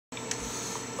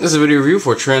This is a video review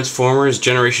for Transformers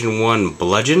Generation 1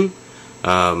 Bludgeon.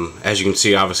 As you can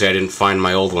see, obviously I didn't find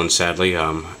my old one, sadly.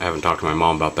 I haven't talked to my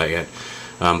mom about that yet.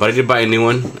 But I did buy a new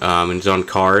one, and it's on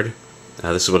card.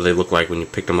 This is what they look like when you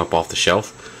pick them up off the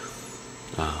shelf.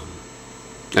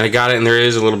 And I got it, and there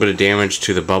is a little bit of damage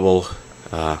to the bubble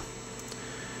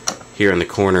here in the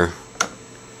corner,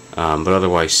 but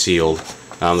otherwise sealed.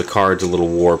 The card's a little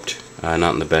warped,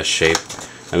 not in the best shape.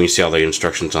 You see all the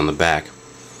instructions on the back.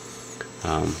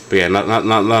 But yeah, not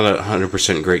a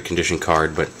 100% great condition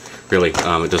card, but really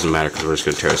it doesn't matter because we're just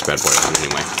going to tear this bad boy open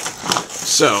anyway.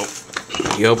 So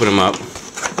you open them up,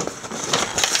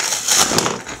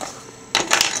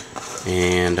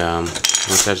 and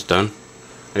once that's done,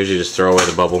 I usually just throw away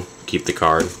the bubble, keep the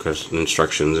card because the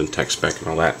instructions and tech spec and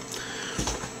all that.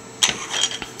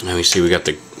 Now you see we got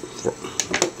the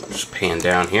just pan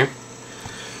down here.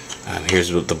 Here's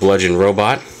the Bludgeon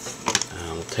robot.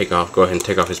 Go ahead and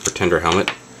take off his Pretender helmet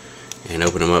and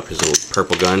open him up. His little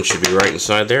purple gun should be right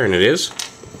inside there, and it is.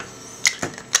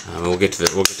 We'll get to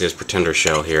his Pretender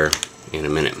shell here in a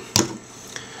minute.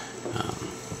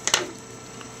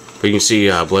 But you can see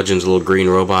Bludgeon's little green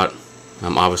robot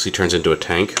obviously turns into a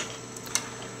tank,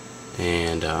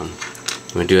 and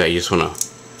when you do that, you just want to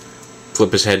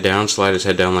flip his head down, slide his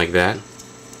head down like that,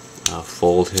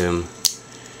 fold his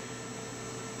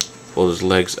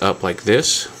legs up like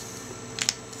this.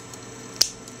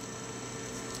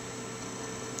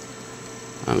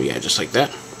 Yeah, just like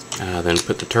that. Then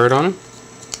put the turret on him,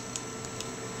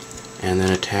 and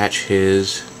then attach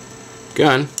his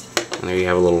gun, and there you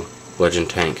have a little Bludgeon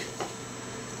tank.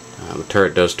 The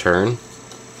turret does turn.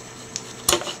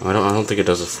 I don't think it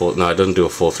does a full. No, it doesn't do a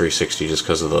full 360 just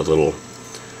because of the little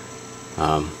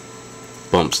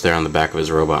bumps there on the back of his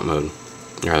robot mode,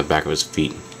 or on the back of his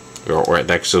feet, or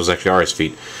those actually are his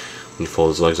feet when you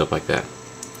fold his legs up like that.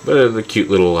 But the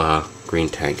cute little green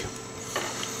tank.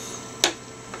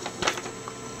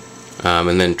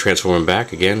 And then transform him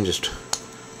back again. Just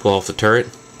pull off the turret,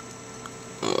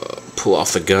 pull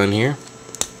off the gun here,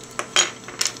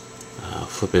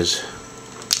 flip his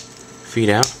feet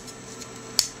out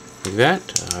like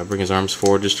that, bring his arms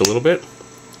forward just a little bit,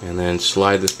 and then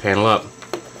slide this panel up.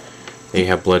 There you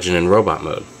have Bludgeon in robot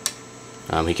mode.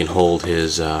 He can hold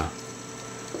his gun.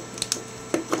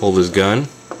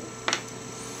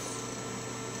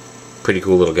 Pretty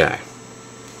cool little guy.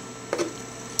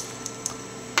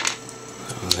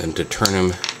 And to turn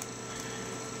him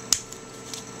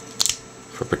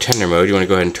for Pretender mode, you want to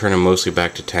go ahead and turn him mostly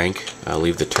back to tank.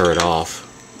 Leave the turret off,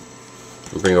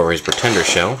 and bring over his Pretender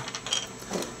shell,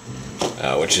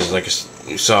 which is like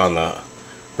you saw in the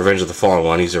Revenge of the Fallen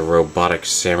one. He's a robotic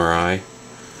samurai,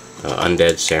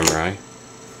 undead samurai.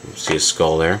 You see his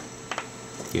skull there.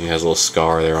 He even has a little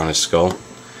scar there on his skull.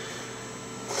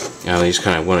 You just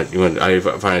kind of I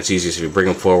find it's easiest if you bring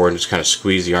him forward and just kind of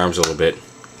squeeze the arms a little bit.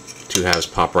 Two halves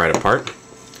pop right apart.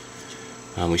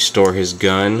 We store his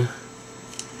gun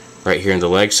right here in the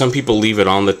leg. Some people leave it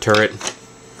on the turret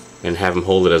and have him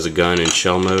hold it as a gun in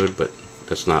shell mode, but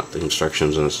that's not the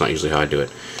instructions, and that's not usually how I do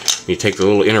it. You take the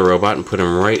little inner robot and put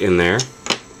him right in there,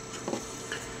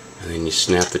 and then you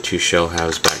snap the two shell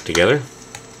halves back together.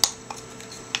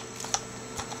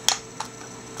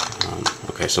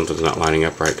 Okay, something's not lining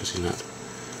up right because he's not.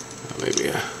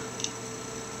 Maybe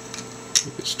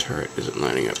this turret isn't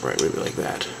lining up right, maybe like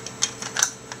that.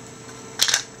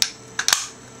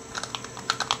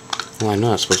 Well, I'm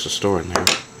not supposed to store in there.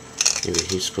 Maybe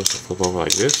he's supposed to flip over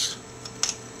like this.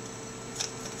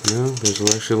 No, there's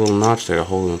actually a little notch there to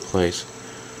hold him in place.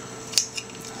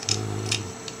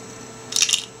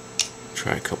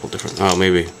 Try a couple different. Oh,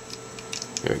 maybe.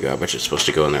 There we go. I bet it's supposed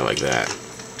to go in there like that.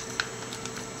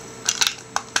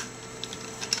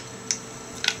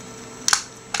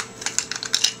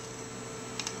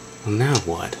 Well, now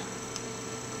what?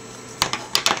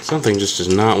 Something just does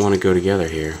not want to go together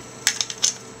here.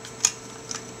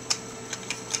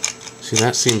 See,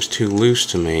 that seems too loose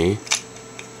to me.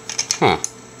 Huh.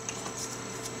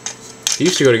 They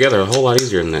used to go together a whole lot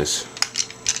easier than this.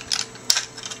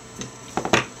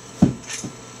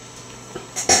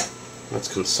 Let's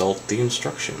consult the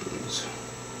instructions.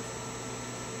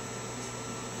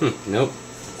 Nope.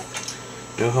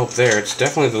 No help there. It's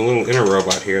definitely the little inner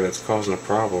robot here that's causing a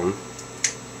problem.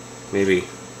 Maybe.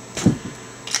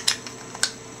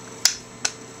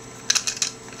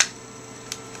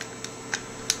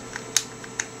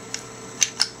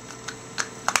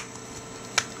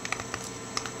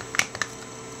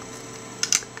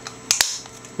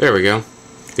 There we go.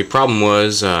 The problem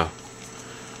was when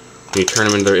you turn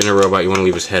him into the inner robot, you want to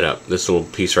leave his head up. This little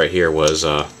piece right here was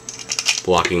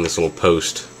blocking this little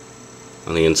post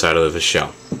on the inside of his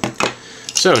shell.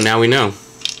 So now we know.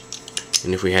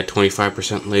 And if we had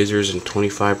 25% lasers and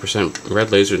 25% red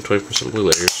lasers and 20%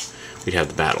 blue lasers, we'd have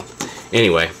the battle.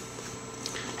 Anyway,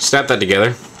 snap that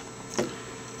together.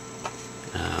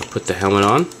 Put the helmet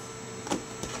on.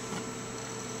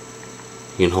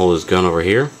 You can hold his gun over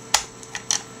here.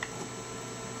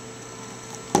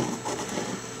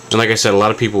 And like I said, a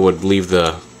lot of people would leave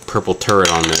the purple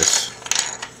turret on this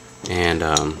and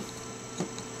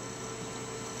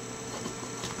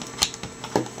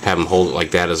have him hold it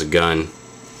like that as a gun.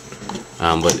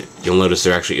 But you'll notice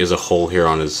there actually is a hole here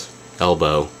on his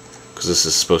elbow, because this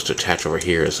is supposed to attach over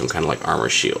here as some kind of like armor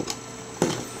shield.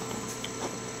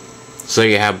 So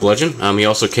you have Bludgeon. He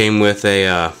also came with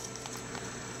a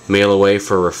mail away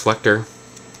for Reflector.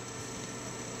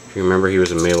 If you remember, he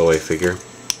was a mail away figure.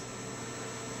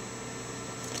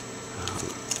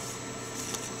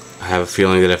 I have a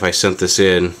feeling that if I sent this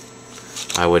in,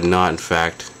 I would not, in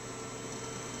fact.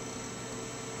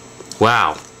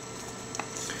 Wow.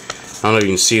 I don't know if you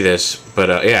can see this,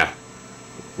 but yeah.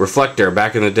 Reflector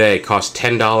back in the day cost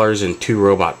 $10 and 2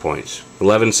 robot points.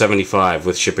 $11.75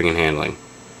 with shipping and handling.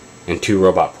 And 2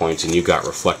 robot points, and you got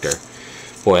Reflector.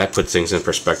 Boy, that puts things in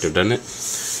perspective, doesn't it?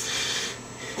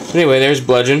 Anyway, there's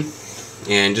Bludgeon.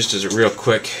 And just as a real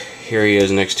quick, here he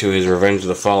is next to his Revenge of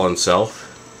the Fallen self.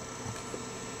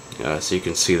 So you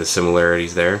can see the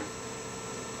similarities there.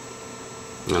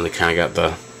 And they kind of got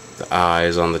the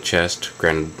eyes on the chest.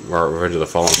 Granted, Revenge of the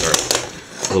Fallen are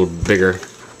a little bigger.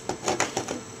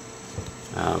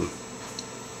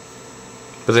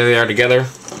 But there they are together.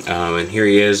 And here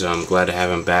he is. I'm glad to have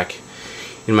him back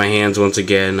in my hands once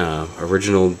again.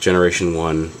 Original Generation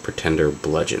 1 Pretender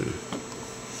Bludgeon.